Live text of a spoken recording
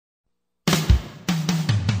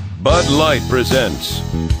Bud Light presents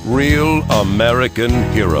Real American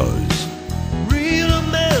Heroes. Real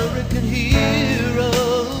American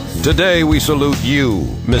heroes. Today we salute you,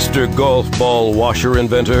 Mr. Golfball Washer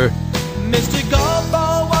Inventor. Mr.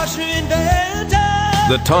 Golfball Washer Inventor.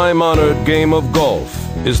 The time-honored game of golf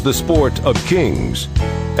is the sport of kings,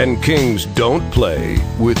 and kings don't play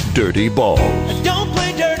with dirty balls. Don't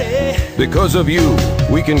play dirty. Because of you,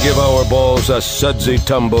 we can give our balls a sudsy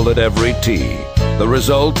tumble at every tee. The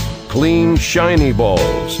result? Clean, shiny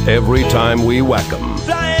balls every time we whack 'em.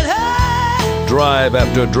 Flying high. Drive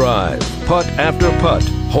after drive, putt after putt,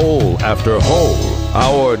 hole after hole.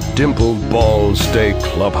 Our dimpled balls stay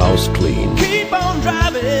clubhouse clean. Keep on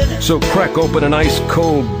driving. So crack open an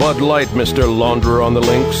ice-cold Bud Light, Mr. Launderer on the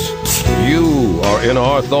links. You are in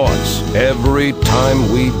our thoughts every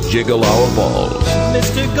time we jiggle our balls.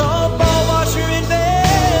 Mr. Golfball Washer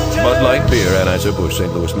Inventor. Bud Light Beer, Anheuser-Busch,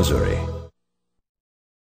 St. Louis, Missouri.